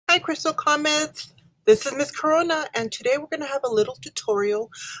Hi Crystal Comets, this is Miss Corona and today we're going to have a little tutorial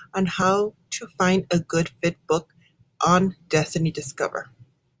on how to find a good fit book on Destiny Discover.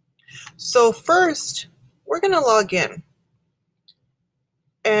 So first, we're going to log in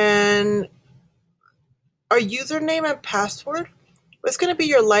and our username and password is going to be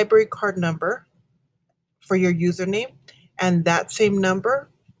your library card number for your username, and that same number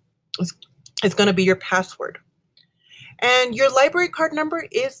is going to be your password. And your library card number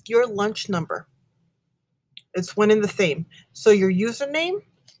is your lunch number. It's one and the same. So your username,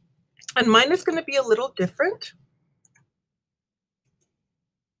 and mine is going to be a little different.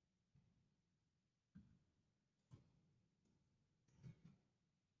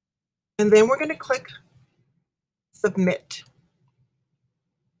 And then we're going to click submit.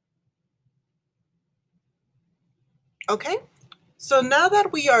 Okay, so now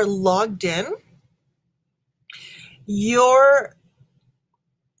that we are logged in,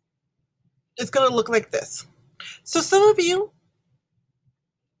 it's going to look like this. So some of you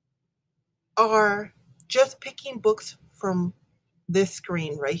are just picking books from this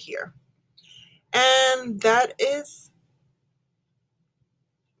screen right here. And that is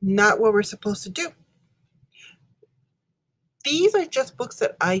not what we're supposed to do. These are just books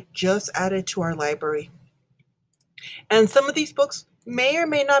that I just added to our library. And some of these books may or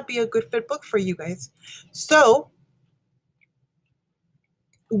may not be a good fit book for you guys. So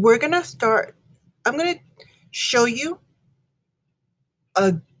we're going to start. I'm going to show you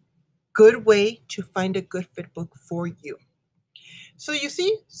a good way to find a good fit book for you. So you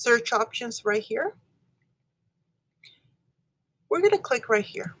see search options right here. We're going to click right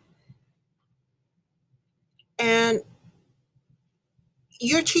here. And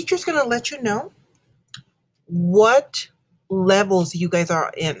your teacher's going to let you know what levels you guys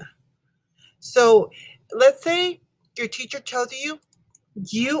are in. So let's say your teacher tells you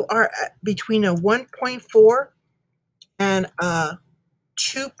you are between a 1.4 and a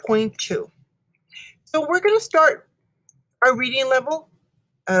 2.2. So we're going to start our reading level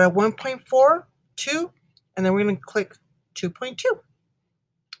at a 1.4, 2, and then we're going to click 2.2.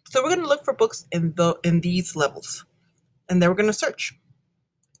 So we're going to look for books in these levels, and then we're going to search.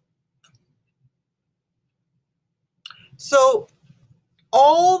 So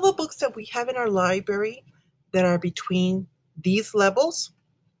all the books that we have in our library that are between these levels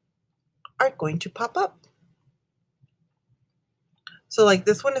are going to pop up. So like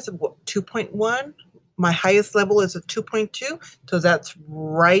this one is a 2.1. My highest level is a 2.2. So that's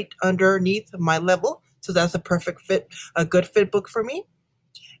right underneath my level. So that's a perfect fit, a good fit book for me.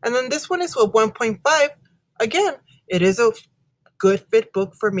 And then this one is a 1.5. Again, it is a good fit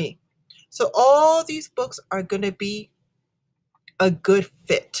book for me. So all these books are going to be a good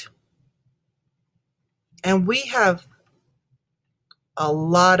fit. And we have a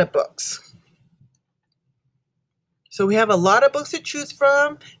lot of books. So we have a lot of books to choose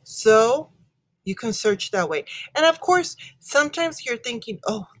from. So you can search that way. And of course, sometimes you're thinking,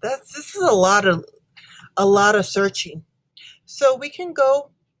 oh, this is a lot of searching. So we can go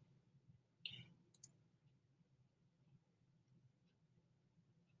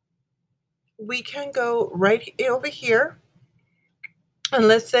right over here. And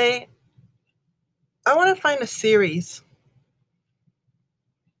let's say I want to find a series.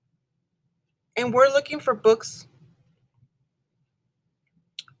 And we're looking for books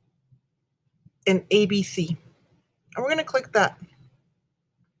in ABC. And we're going to click that.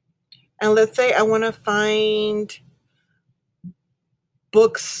 And let's say I want to find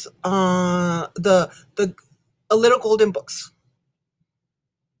books on the A Little Golden Books.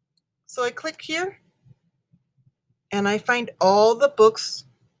 So I click here and I find all the books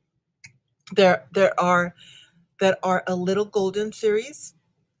that are A Little Golden series.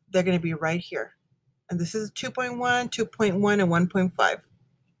 They're going to be right here. And this is 2.1, 2.1, and 1.5.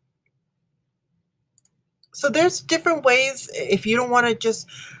 So there's different ways. If you don't want to just,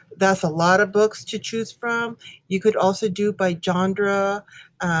 that's a lot of books to choose from. You could also do by genre.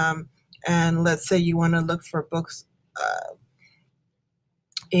 And let's say you want to look for books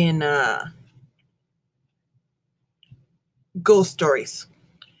in ghost stories.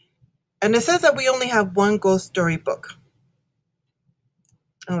 And it says that we only have one ghost story book.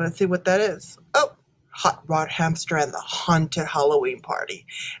 And let's see what that is. Oh, Hot Rod Hamster and the Haunted Halloween Party.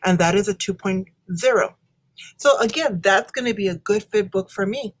 And that is a 2.0. So again, that's going to be a good fit book for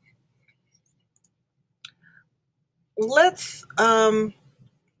me. Let's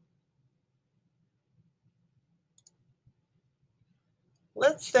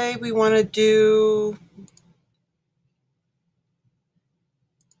say we want to do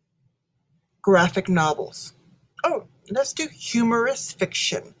graphic novels. Oh, let's do humorous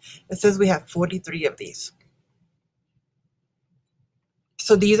fiction. It says we have 43 of these.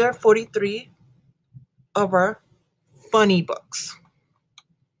 So these are 43 of our funny books.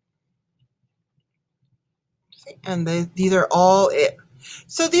 And these are all it.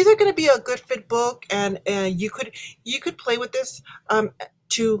 So these are going to be a good fit book, and you could play with this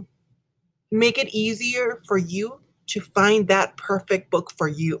to make it easier for you to find that perfect book for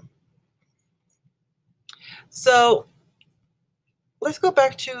you. So let's go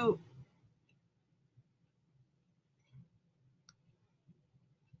back to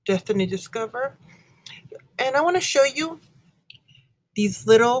Destiny Discover, and I want to show you this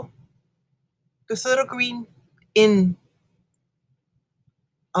little green in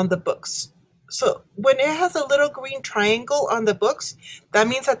on the books. So when it has a little green triangle on the books, that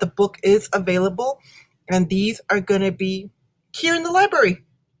means that the book is available, and these are going to be here in the library.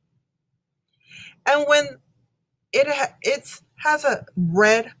 And when it has a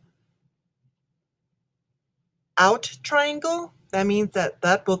red out triangle, that means that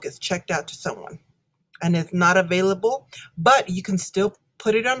that book is checked out to someone and is not available, but you can still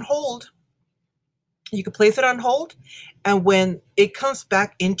put it on hold. You can place it on hold, and when it comes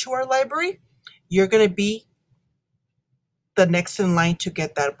back into our library, you're going to be the next in line to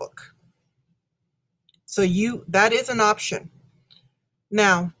get that book. So that is an option.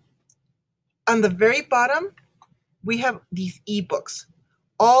 Now, on the very bottom, we have these ebooks.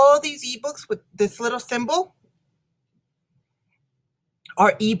 All these ebooks with this little symbol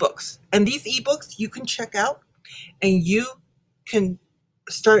are ebooks. And these ebooks you can check out, and you can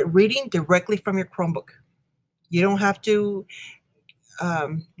start reading directly from your Chromebook. You don't have to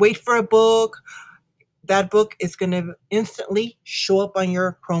wait for a book. That book is going to instantly show up on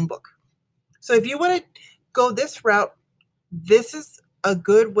your Chromebook. So if you want to go this route, this is a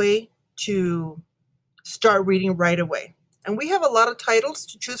good way to start reading right away. And we have a lot of titles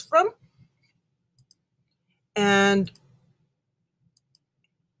to choose from. And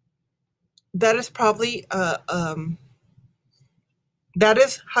that is probably that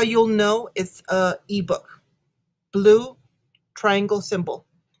is how you'll know it's a ebook. Blue triangle symbol.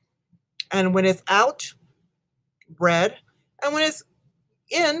 And when it's out, red. And when it's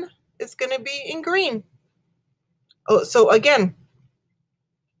in, it's going to be in green. Oh, so again,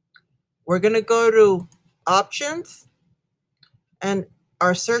 we're going to go to options and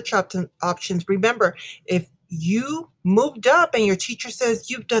our search options. Remember, if you moved up and your teacher says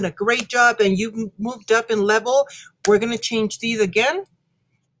you've done a great job and you've moved up in level, we're going to change these again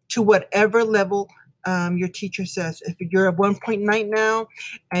to whatever level your teacher says. If you're at 1.9 now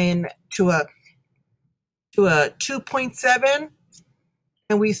and to a 2.7,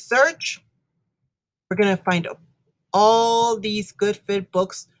 and we search, we're going to find all these good fit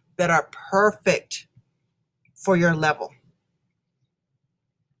books that are perfect for your level.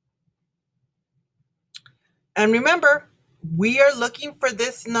 And remember, we are looking for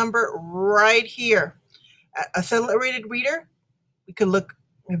this number right here. Accelerated reader, we can look,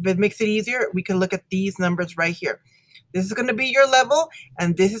 if it makes it easier, we can look at these numbers right here. This is going to be your level,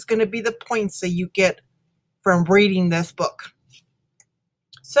 and this is going to be the points that you get from reading this book.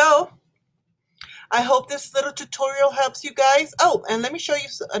 So I hope this little tutorial helps you guys. Oh, and let me show you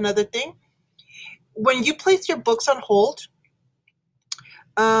another thing. When you place your books on hold,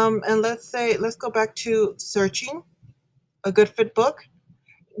 and let's go back to searching a good fit book.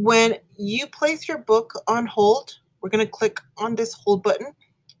 When you place your book on hold, we're going to click on this hold button.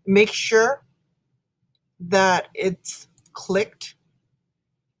 Make sure that it's clicked.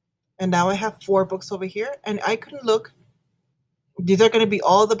 And now I have 4 books over here, and I can look. These are going to be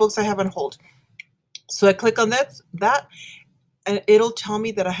all the books I have on hold. So I click on that, and it'll tell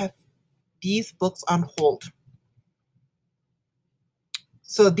me that I have these books on hold.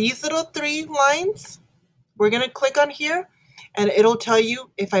 So these little 3 lines, we're going to click on here, and it'll tell you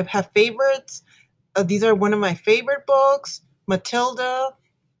if I have favorites. These are one of my favorite books, Matilda,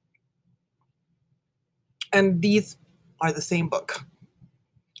 and these are the same book.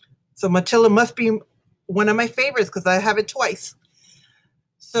 So Matilda must be one of my favorites because I have it twice.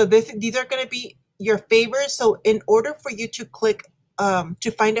 So these are going to be your favorites. So in order for you to click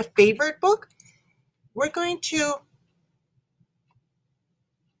to find a favorite book, we're going to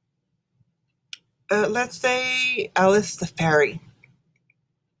let's say Alice the Fairy.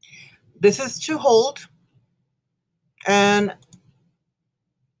 This is to hold, and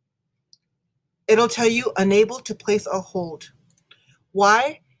it'll tell you unable to place a hold.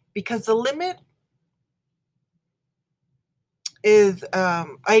 Why? Because the limit is I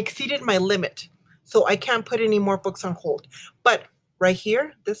exceeded my limit, so I can't put any more books on hold. But right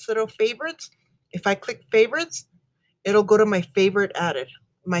here, this little favorites, if I click favorites, it'll go to my favorite added,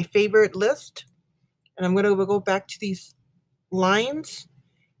 my favorite list. And I'm going to go back to these lines.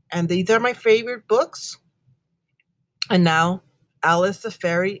 And these are my favorite books. And now Alice the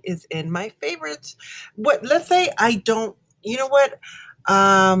Fairy is in my favorites. Let's say I don't, you know what?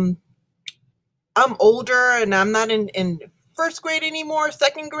 I'm older and I'm not in first grade anymore,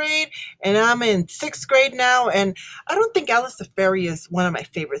 second grade, and I'm in sixth grade now. And I don't think Alice the Fairy is one of my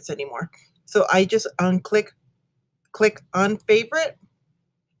favorites anymore. So I just click on favorite.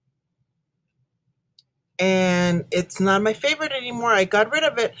 And it's not my favorite anymore. I got rid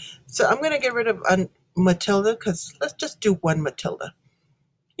of it. So I'm going to get rid of Matilda, because let's just do one Matilda.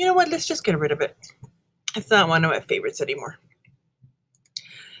 You know what? Let's just get rid of it. It's not one of my favorites anymore.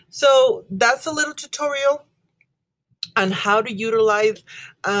 So that's a little tutorial on how to utilize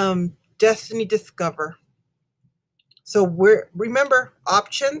Destiny Discover. So remember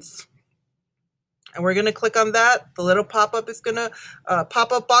options, and we're going to click on that. The little pop-up is going to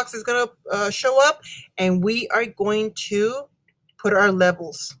pop-up box is going to show up, and we are going to put our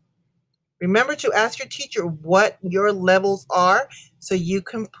levels. Remember to ask your teacher what your levels are, so you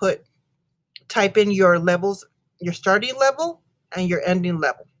can type in your levels, your starting level and your ending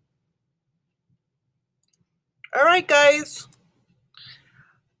level. All right, guys.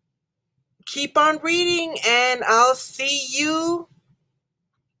 Keep on reading, and I'll see you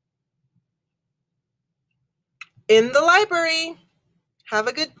in the library. Have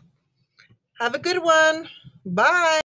a good one. Bye.